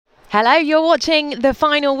Hello, you're watching The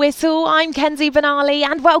Final Whistle. I'm Kenzie Benali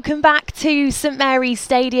and welcome back to St Mary's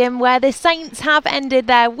Stadium, where the Saints have ended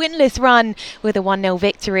their winless run with a 1-0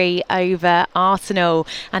 victory over Arsenal.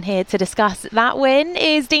 And here to discuss that win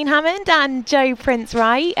is Dean Hammond and Joe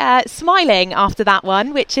Prince-Wright, smiling after that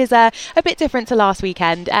one, which is a bit different to last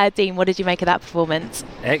weekend. Dean, what did you make of that performance?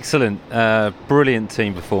 Excellent. Brilliant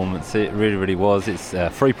team performance. It really, really was. It's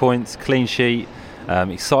 3 points, clean sheet.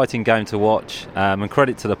 Exciting game to watch, and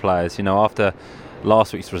credit to the players. You know, after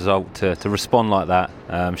last week's result, to respond like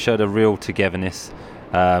that showed a real togetherness.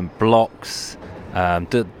 Blocks,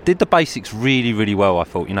 did the basics really, really well. I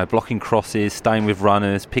thought, you know, blocking crosses, staying with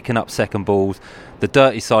runners, picking up second balls, the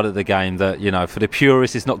dirty side of the game that, you know, for the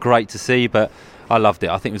purists is not great to see, but I loved it.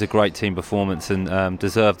 I think it was a great team performance and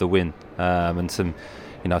deserved the win. And some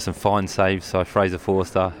fine saves by Fraser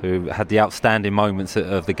Forster, who had the outstanding moments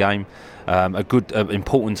of the game. A good,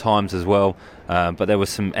 important times as well. But there were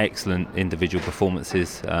some excellent individual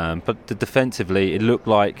performances. But defensively, it looked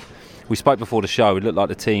like, we spoke before the show, it looked like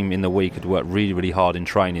the team in the week had worked really, really hard in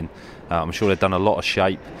training. I'm sure they'd done a lot of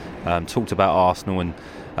shape. Talked about Arsenal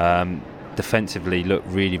and defensively looked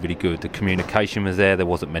really, really good. The communication was there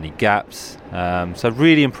wasn't many gaps. So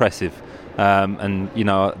really impressive. And you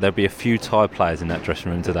know, there'll be a few tired players in that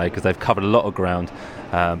dressing room today because they've covered a lot of ground,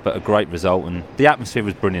 but a great result, and the atmosphere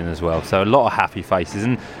was brilliant as well, so a lot of happy faces,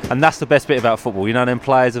 and that's the best bit about football. You know, them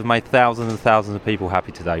players have made thousands and thousands of people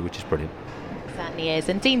happy today, which is brilliant. Certainly is,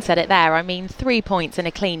 and Dean said it there. I mean, 3 points and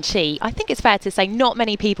a clean sheet. I think it's fair to say not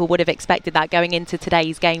many people would have expected that going into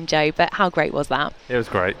today's game, Joe, but how great was that? It was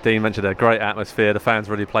great. Dean mentioned a great atmosphere. The fans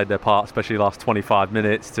really played their part, especially the last 25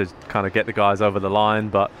 minutes to kind of get the guys over the line,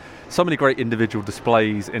 but so many great individual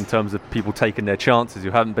displays in terms of people taking their chances who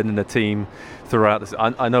haven't been in the team throughout this.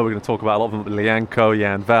 I know we're going to talk about a lot of them, Lianco,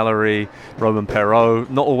 Jan Valery, Roman Perrault,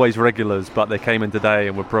 not always regulars, but they came in today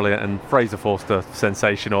and were brilliant. And Fraser Forster,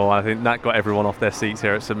 sensational. I think that got everyone off their seats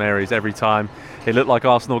here at St Mary's. Every time it looked like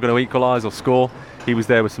Arsenal were going to equalise or score, he was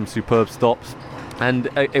there with some superb stops. And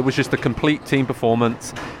it was just a complete team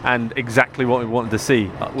performance and exactly what we wanted to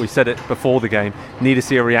see. We said it before the game, need to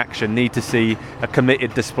see a reaction, need to see a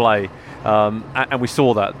committed display. And we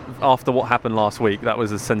saw that after what happened last week. That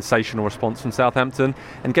was a sensational response from Southampton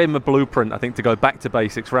and gave them a blueprint, I think, to go back to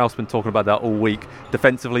basics. Ralph's been talking about that all week.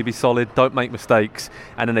 Defensively be solid, don't make mistakes.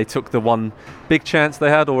 And then they took the one big chance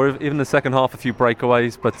they had, or even the second half, a few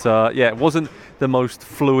breakaways. But it wasn't the most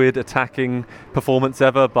fluid attacking performance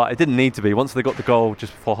ever, but it didn't need to be. Once they got the goal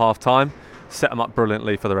just before half time, set them up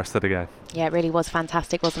brilliantly for the rest of the game. Yeah, it really was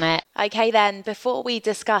fantastic, wasn't it? OK then, before we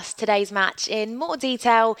discuss today's match in more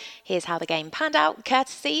detail, here's how the game panned out,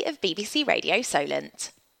 courtesy of BBC Radio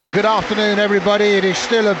Solent. Good afternoon, everybody. It is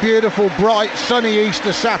still a beautiful, bright, sunny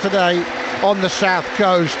Easter Saturday on the south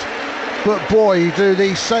coast. But boy, do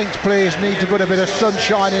these Saints players need to put a bit of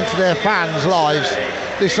sunshine into their fans' lives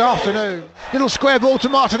this afternoon. Little square ball to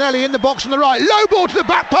Martinelli in the box on the right. Low ball to the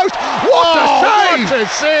back post. What a save! What a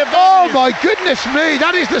save! Oh my goodness me,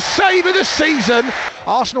 that is the save of the season.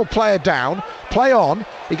 Arsenal player down, play on.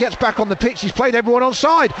 He gets back on the pitch, he's played everyone on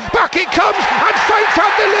side. Back it comes, and Saints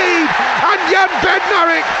have the lead. And Jan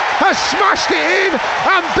Bednarek has smashed it in,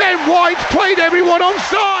 and Ben White played everyone on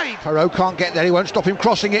side. Perrault can't get there, he won't stop him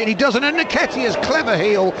crossing it, and he doesn't. And Nketiah's clever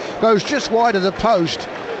heel goes just wide of the post.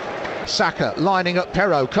 Saka lining up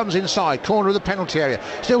Perrault, comes inside, corner of the penalty area,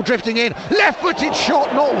 still drifting in, left-footed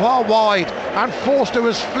shot, not far wide, and Forster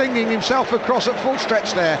was flinging himself across at full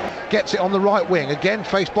stretch there, gets it on the right wing, again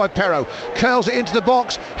faced by Perrault, curls it into the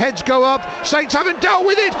box, heads go up, Saints haven't dealt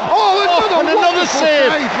with it, another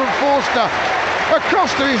save from Forster,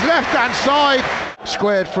 across to his left-hand side.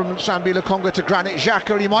 Squared from Sambi Lokonga to Granit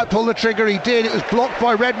Xhaka, and he might pull the trigger. He did. It was blocked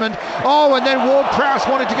by Redmond. And then Ward-Prowse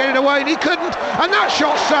wanted to get it away and he couldn't, and that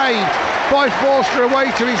shot saved by Forster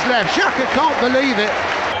away to his left. Xhaka can't believe it.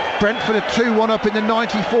 Brentford are 2-1 up in the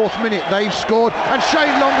 94th minute. They've scored, and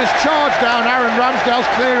Shane Long has charged down Aaron Ramsdale's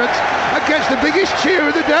clearance against the biggest cheer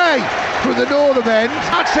of the day from the northern end.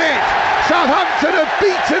 That's it. Southampton have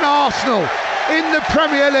beaten Arsenal in the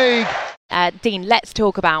Premier League. Dean, let's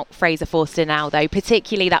talk about Fraser Forster now, though,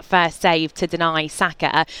 particularly that first save to deny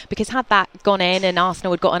Saka, because had that gone in and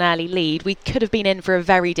Arsenal had got an early lead, we could have been in for a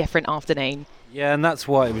very different afternoon. Yeah, and that's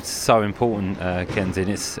why it was so important, Kenzie.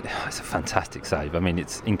 It's a fantastic save. I mean,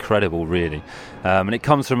 it's incredible, really. And it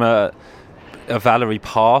comes from a Valery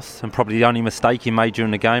pass, and probably the only mistake he made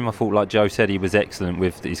during the game. I thought, like Joe said, he was excellent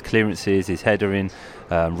with his clearances, his headering,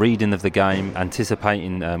 reading of the game,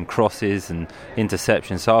 anticipating crosses and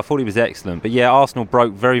interceptions. So I thought he was excellent. But yeah, Arsenal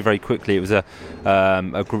broke very, very quickly. It was a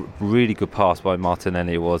really good pass by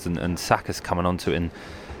Martinelli, it was, and Saka's coming onto it and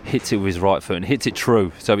hits it with his right foot and hits it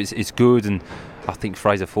true. So it's good, and I think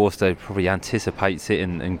Fraser Forster probably anticipates it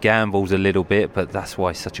and gambles a little bit, but that's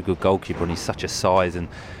why he's such a good goalkeeper, and he's such a size, and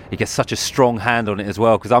he gets such a strong hand on it as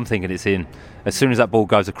well, because I'm thinking it's in. As soon as that ball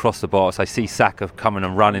goes across the box, I see Saka coming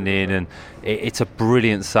and running in, and it's a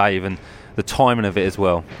brilliant save, and the timing of it as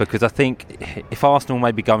well, because I think if Arsenal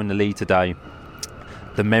maybe go in the lead today,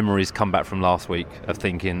 the memories come back from last week of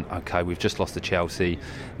thinking, okay, we've just lost to Chelsea,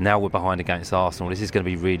 now we're behind against Arsenal, this is going to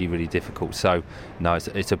be really, really difficult. So no,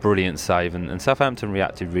 it's a brilliant save, and Southampton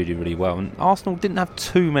reacted really, really well, and Arsenal didn't have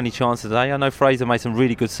too many chances today. I know Fraser made some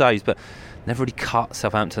really good saves, but never really cut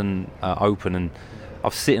Southampton open, and I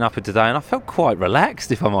was sitting up today and I felt quite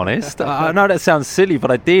relaxed, if I'm honest. I know that sounds silly, but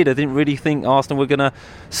I didn't really think Arsenal were going to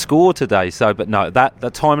score today. So, but no,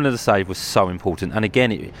 that timing of the save was so important, and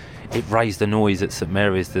again it raised the noise at St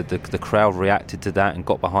Mary's. The crowd reacted to that and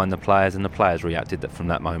got behind the players, and the players reacted from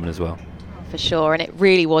that moment as well. For sure, and it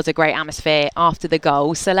really was a great atmosphere after the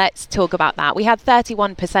goal. So let's talk about that. We had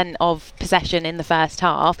 31% of possession in the first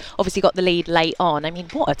half. Obviously got the lead late on. I mean,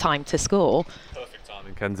 what a time to score. Perfect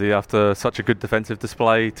timing, Kenzie, after such a good defensive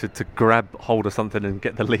display to grab hold of something and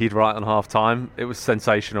get the lead right on half time. It was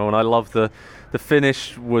sensational, and I love the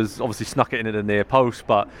finish. Was obviously snuck it in at the near post,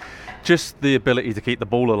 but just the ability to keep the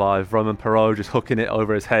ball alive. Romain Perraud just hooking it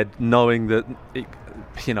over his head, knowing that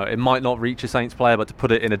it might not reach a Saints player, but to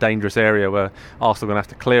put it in a dangerous area where Arsenal are going to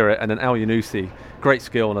have to clear it. And then Elyounoussi, great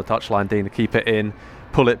skill on the touchline, Dean, to keep it in,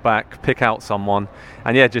 pull it back, pick out someone,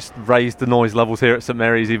 and just raised the noise levels here at St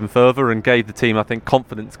Mary's even further, and gave the team, I think,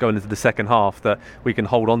 confidence going into the second half that we can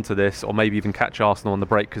hold on to this, or maybe even catch Arsenal on the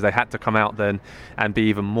break, because they had to come out then and be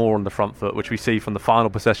even more on the front foot, which we see from the final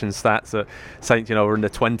possession stats that Saints, were in the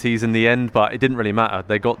 20s in the end, but it didn't really matter.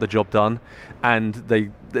 They got the job done, and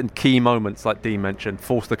in key moments, like Dean mentioned,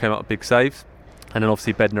 Forster came out with big saves. And then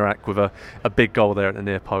obviously Bednarek with a big goal there at the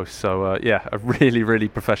near post. So, a really, really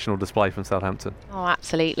professional display from Southampton. Oh,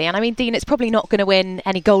 absolutely. And I mean, Dean, it's probably not going to win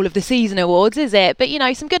any Goal of the Season awards, is it? But,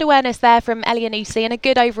 some good awareness there from Elyounoussi, and a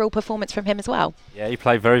good overall performance from him as well. Yeah, he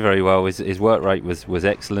played very, very well. His work rate was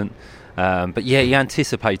excellent. But he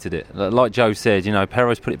anticipated it. Like Joe said,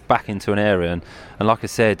 Perraud's put it back into an area, and like I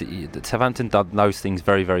said, Southampton done those things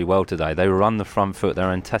very, very well today. They were on the front foot, they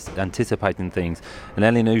were anticipating things, and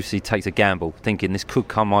Elyounoussi takes a gamble, thinking this could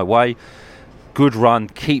come my way. Good run,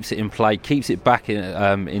 keeps it in play, keeps it back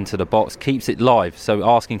into the box, keeps it live. So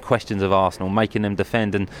asking questions of Arsenal, making them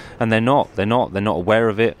defend, and they're not aware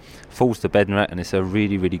of it. Falls to Bednarek, and it's a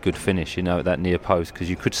really, really good finish, at that near post, because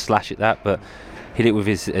you could slash it but hit it with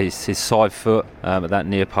his side foot at that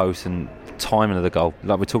near post, and timing of the goal.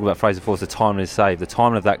 Like we talk about Fraser Forster, the timing of his save, the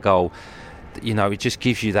timing of that goal, it just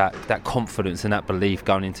gives you that confidence and that belief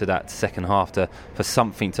going into that second half for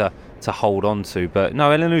something to hold on to. But no,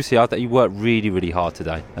 Elyounoussi, I think he worked really, really hard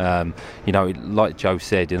today. Like Joe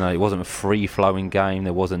said, it wasn't a free-flowing game.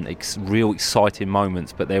 There wasn't real exciting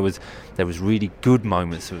moments, but there was really good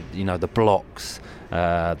moments of, the blocks,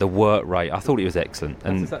 the work rate. I thought it was excellent.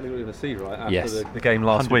 That's exactly what you're going to see, right? After yes, the game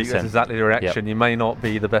last week, that's exactly the reaction. Yep. You may not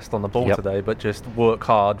be the best on the ball today, but just work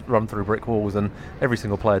hard, run through brick walls, and every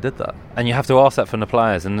single player did that. And you have to ask that from the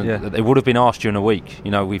players, and it would have been asked during the week.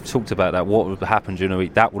 We've talked about that. What would have happened during the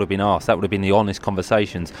week? That would have been asked. That would have been the honest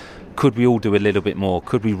conversations. Could we all do a little bit more?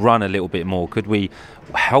 Could we run a little bit more? Could we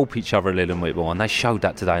help each other a little bit more? And they showed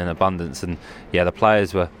that today in abundance. And the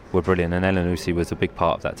players were brilliant, and Elyounoussi was a big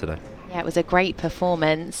part of that today. Yeah, it was a great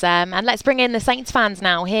performance. And let's bring in the Saints fans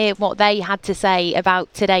now, hear what they had to say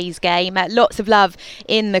about today's game. Lots of love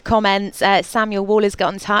in the comments. Samuel Waller's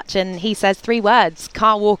got in touch, and he says 3 words: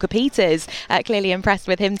 Carl Walker-Peters. Clearly impressed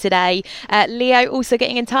with him today. Leo also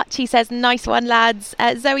getting in touch. He says, nice one, lads.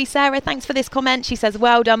 Zoe Sarah, thanks for this comment. She says,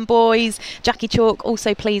 well done, boys. Jackie Chalk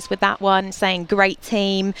also pleased with that one, saying great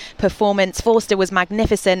team performance. Forster was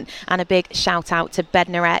magnificent, and a big shout out to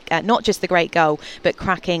Bednarek. Not just the great goal, but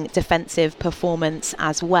cracking defensive performance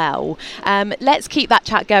as well. Let's keep that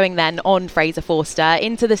chat going then on Fraser Forster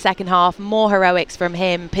into the second half. More heroics from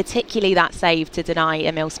him, particularly that save to deny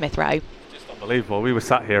Emile Smith-Rowe. Just unbelievable. We were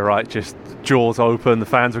sat here, right, just jaws open. The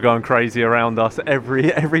fans were going crazy around us.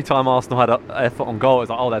 Every time Arsenal had an effort on goal, it was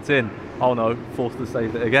like, oh, that's in. Oh no, Forster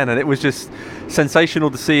saved it again. And it was just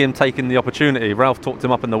sensational to see him taking the opportunity. Ralph talked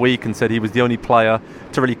him up in the week and said he was the only player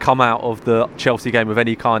to really come out of the Chelsea game with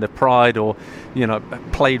any kind of pride, or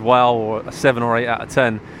played well, or a 7 or 8 out of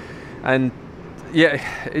 10. And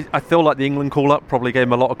I feel like the England call-up probably gave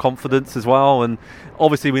him a lot of confidence as well, and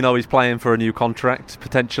obviously we know he's playing for a new contract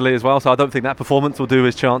potentially as well, so I don't think that performance will do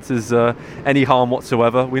his chances any harm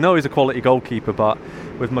whatsoever. We know he's a quality goalkeeper, but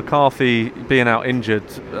with McCarthy being out injured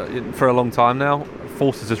for a long time now,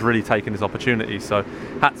 Forster's just really taken his opportunity. So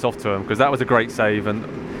hats off to him, because that was a great save, and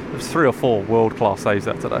there was 3 or 4 world-class saves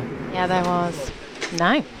there today. Yeah, there was.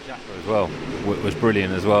 No. As well was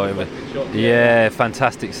brilliant as well. Yeah,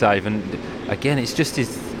 fantastic save, and again, it's just his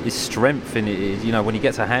strength in it. You know, when he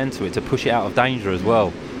gets a hand to it, to push it out of danger as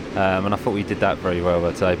well. And I thought he did that very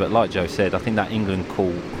well today. But like Joe said, I think that England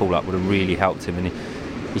call up would have really helped him, and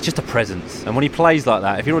he's just a presence. And when he plays like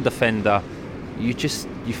that, if you're a defender,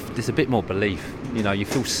 there's a bit more belief. You know, you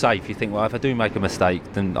feel safe. You think, well, if I do make a mistake,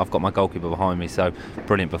 then I've got my goalkeeper behind me. So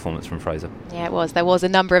brilliant performance from Fraser. Yeah, it was. There was a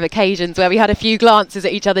number of occasions where we had a few glances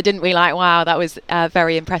at each other, didn't we? Like, wow, that was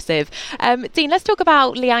very impressive. Dean, let's talk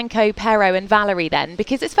about Lianco, Pero and Valery then,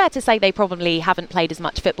 because it's fair to say they probably haven't played as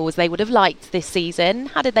much football as they would have liked this season.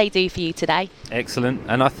 How did they do for you today? Excellent.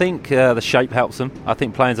 And I think the shape helps them. I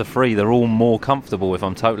think playing as a free, they're all more comfortable, if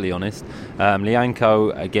I'm totally honest.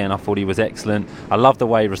 Lianco, again, I thought he was excellent. I love the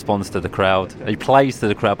way he responds to the crowd. He plays to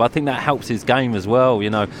the crowd, but I think that helps his game as well. You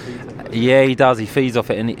know, yeah, he does. He feeds off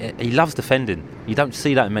it, and he loves defending. You don't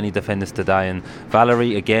see that in many defenders today. And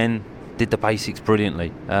Valery, again, did the basics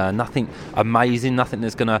brilliantly. Nothing amazing, nothing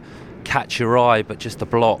that's going to catch your eye, but just the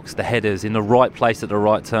blocks, the headers in the right place at the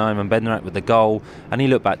right time, and Bednarek with the goal, and he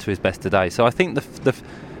looked back to his best today. So I think the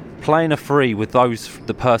playing a free with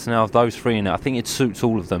the personnel of those 3 in it, I think it suits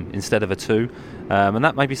all of them instead of a 2. And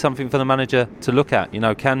that may be something for the manager to look at. You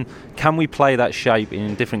know, can we play that shape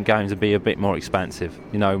in different games and be a bit more expansive?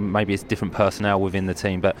 You know, maybe it's different personnel within the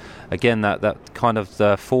team. But again, that kind of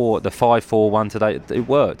the 5-4-1 today, it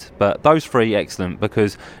worked. But those 3 excellent,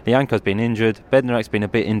 because Lianco's been injured, Bednarek's been a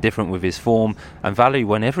bit indifferent with his form, and Valery,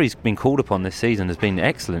 whenever he's been called upon this season, has been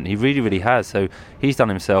excellent. He really, really has. So he's done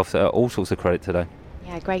himself all sorts of credit today.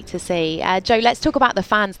 Yeah, great to see. Joe, let's talk about the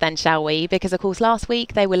fans then, shall we? Because, of course, last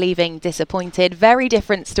week they were leaving disappointed. Very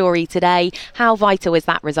different story today. How vital is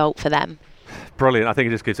that result for them? Brilliant. I think it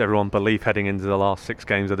just gives everyone belief heading into the last 6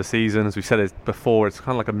 games of the season. As we said it before, it's kind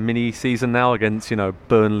of like a mini season now against, you know,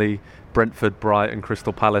 Burnley, Brentford, Brighton,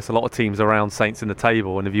 Crystal Palace, a lot of teams around Saints in the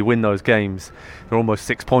table, and if you win those games, they're almost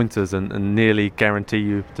 6-pointers and nearly guarantee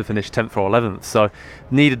you to finish 10th or 11th. So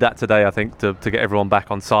needed that today, I think, to get everyone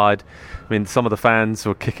back on side. I mean, some of the fans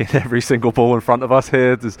were kicking every single ball in front of us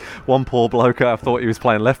here. There's one poor bloke, I thought he was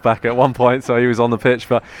playing left back at one point, so he was on the pitch,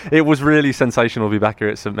 but it was really sensational to be back here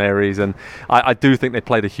at St Mary's, and I do think they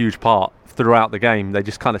played a huge part throughout the game. They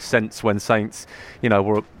just kind of sense when Saints, you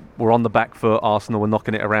know, were on the back foot. Arsenal were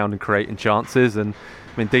knocking it around and creating chances. And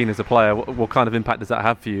I mean, Dean, as a player, what kind of impact does that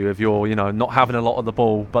have for you if you're, you know, not having a lot of the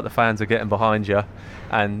ball, but the fans are getting behind you,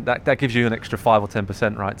 and that gives you an extra 5 or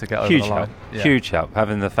 10%, right, to get over the line? Yeah. Huge help,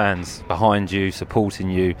 having the fans behind you, supporting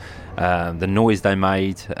you, the noise they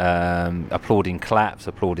made, applauding claps,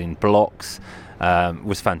 applauding blocks.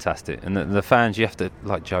 Was fantastic, and the fans, you have to,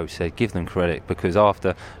 like Joe said, give them credit, because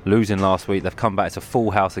after losing last week, they've come back. It's a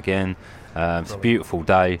full house again. It's a beautiful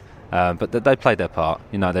day, but they played their part.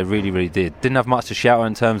 You know, they really, really did. Didn't have much to shout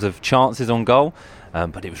in terms of chances on goal,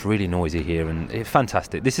 but it was really noisy here, and it's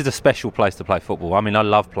fantastic. This is a special place to play football. I mean, I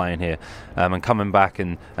love playing here, and coming back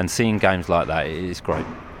and seeing games like that, it's great.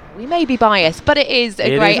 We may be biased, but it is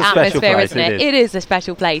a great atmosphere, isn't it? It is a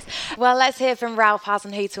special place. Well, let's hear from Ralph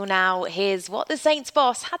Hasenhüttl now. Here's what the Saints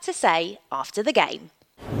boss had to say after the game.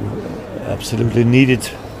 Absolutely needed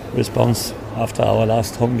response after our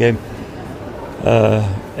last home game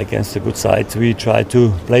against a good side. We tried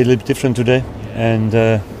to play a little bit different today, and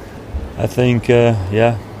I think,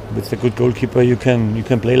 with a good goalkeeper, you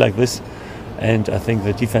can play like this. And I think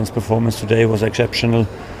the defense performance today was exceptional.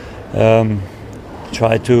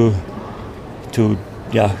 Try to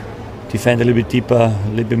defend a little bit deeper, a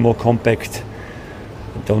little bit more compact.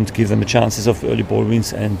 Don't give them chances of early ball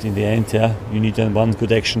wins, and in the end, you need one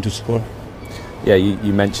good action to score. Yeah,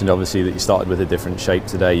 you mentioned obviously that you started with a different shape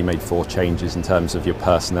today. You made 4 changes in terms of your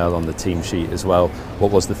personnel on the team sheet as well.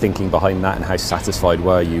 What was the thinking behind that, and how satisfied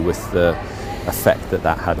were you with the effect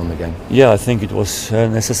that had on the game? Yeah, I think it was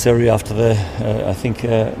necessary after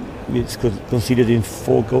we conceded in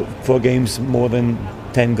 4 games more than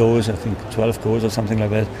 10 goals, I think 12 goals or something like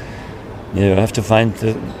that. You have to find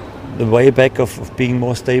the way back of being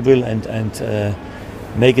more stable and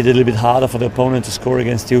make it a little bit harder for the opponent to score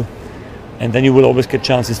against you. And then you will always get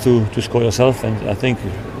chances to score yourself. And I think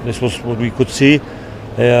this was what we could see.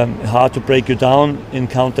 Hard to break you down in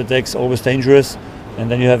counter-attacks, always dangerous. And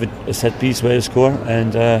then you have a set piece where you score.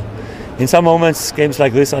 And in some moments, games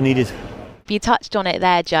like this are needed. You touched on it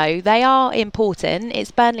there, Joe. They are important. It's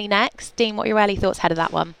Burnley next. Dean, what are your early thoughts ahead of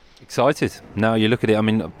that one? Excited. Now you look at it, I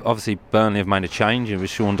mean, obviously Burnley have made a change. It was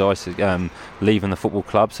Sean Dyche leaving the football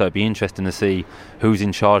club, so it'd be interesting to see who's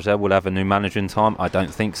in charge there. We'll have a new manager in time. I don't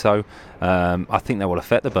think so. I think that will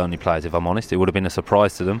affect the Burnley players, if I'm honest. It would have been a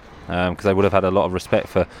surprise to them because they would have had a lot of respect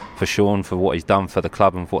for Sean, for what he's done for the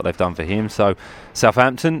club and for what they've done for him. So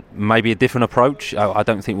Southampton, maybe a different approach. I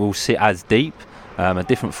don't think we'll sit as deep, a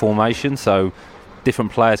different formation, so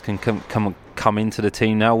different players can come into the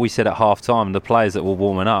team now. We said at half time, the players that were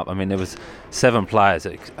warming up, I mean, there was 7 players,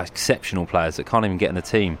 exceptional players that can't even get in the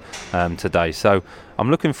team today. So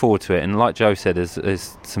I'm looking forward to it, and like Joe said,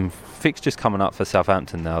 there's some fixtures coming up for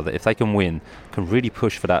Southampton now that if they can win, can really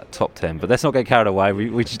push for that top 10. But let's not get carried away.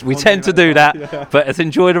 We tend to do that. Yeah. But let's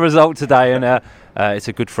enjoy the result today, and it's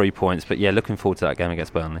a good 3 points. But yeah, looking forward to that game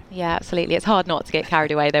against Burnley. Yeah, absolutely. It's hard not to get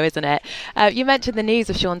carried away though, isn't it? You mentioned the news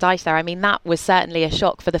of Sean Dyche there. I mean, that was certainly a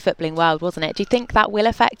shock for the footballing world, wasn't it? Do you think that will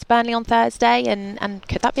affect Burnley on Thursday, and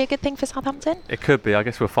could that be a good thing for Southampton? It could be. I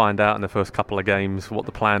guess we'll find out in the first couple of games what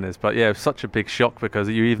the plan is. But yeah, it was such a big shock because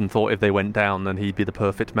you even thought if they went down, then he'd be the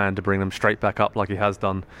perfect man to bring them straight back up like he has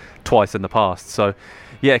done twice in the past. So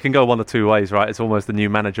yeah, it can go one of 2 ways, right? It's almost the new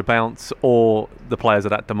manager bounce, or the players are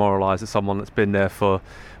that demoralised as someone that's been there for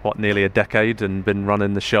nearly a decade and been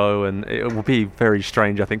running the show. And it will be very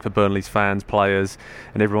strange, I think, for Burnley's fans, players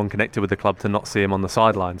and everyone connected with the club to not see him on the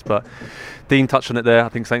sidelines. But Dean touched on it there. I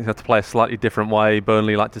think Saints have to play a slightly different way.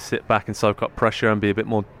 Burnley like to sit back and soak up pressure and be a bit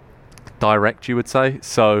more direct, you would say.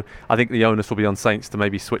 So I think the onus will be on Saints to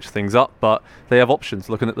maybe switch things up, but they have options.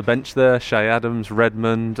 Looking at the bench there, Shea Adams,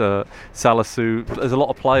 Redmond, Salisu, there's a lot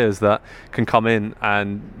of players that can come in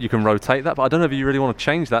and you can rotate that, but I don't know if you really want to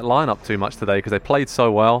change that lineup too much today because they played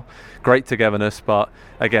so well. Great togetherness, but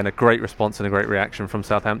again, a great response and a great reaction from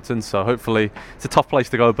Southampton. So hopefully it's a tough place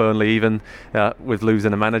to go, Burnley, even with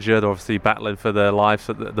losing a manager. They're obviously battling for their lives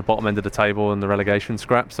at the bottom end of the table and the relegation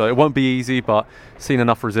scrap. So it won't be easy, but seen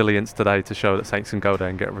enough resilience today to show that Saints can go there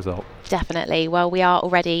and get a result. Definitely. Well, we are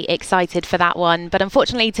already excited for that one. But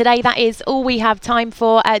unfortunately, today that is all we have time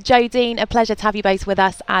for. Joe, Dean, a pleasure to have you both with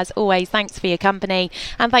us as always. Thanks for your company.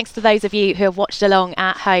 And thanks to those of you who have watched along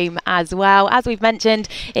at home as well. As we've mentioned,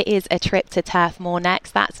 it is a trip to Turf Moor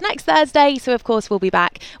next. That's next Thursday. So, of course, we'll be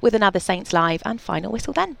back with another Saints Live and Final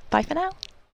Whistle then. Bye for now.